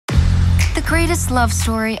The greatest love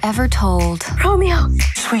story ever told. Romeo.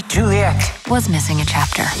 Sweet Juliet. Was missing a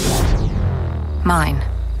chapter. Mine.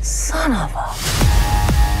 Son of a...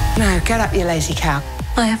 No, get up, you lazy cow.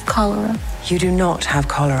 I have cholera. You do not have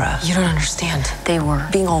cholera. You don't understand. They were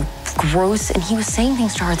being all gross, and he was saying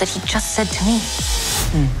things to her that he just said to me.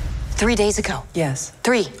 3 days ago. Yes.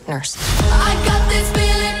 3, nurse. I got this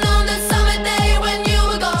feeling on the summer day when you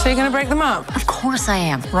were gone. So you're gonna break them up? Of course I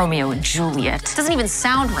am. Romeo and Juliet. Doesn't even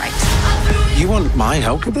sound right. You want my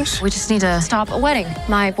help with this? We just need to stop a wedding.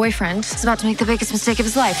 My boyfriend is about to make the biggest mistake of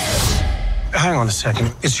his life. Hang on a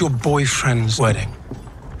second. It's your boyfriend's wedding.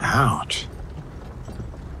 Ouch.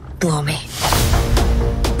 Blow me.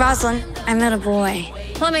 Rosaline, I met a boy.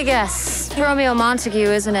 Let me guess. Romeo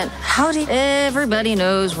Montague, isn't it? Howdy. Everybody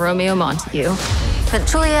knows Romeo Montague. But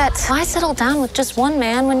Juliet, why settle down with just one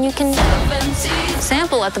man when you can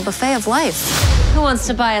sample at the buffet of life? Who wants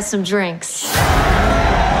to buy us some drinks?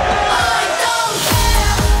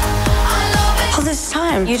 All this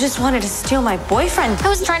time, you just wanted to steal my boyfriend. I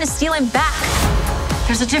wasn't trying to steal him back.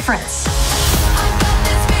 There's a difference.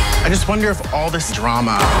 I just wonder if all this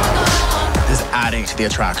drama is adding to the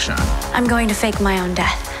attraction. I'm going to fake my own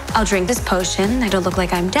death. I'll drink this potion. It'll look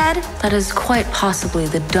like I'm dead. That is quite possibly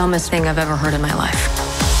the dumbest thing I've ever heard in my life.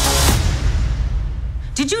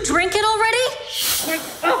 Did you drink it already?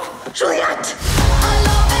 Oh, Juliet!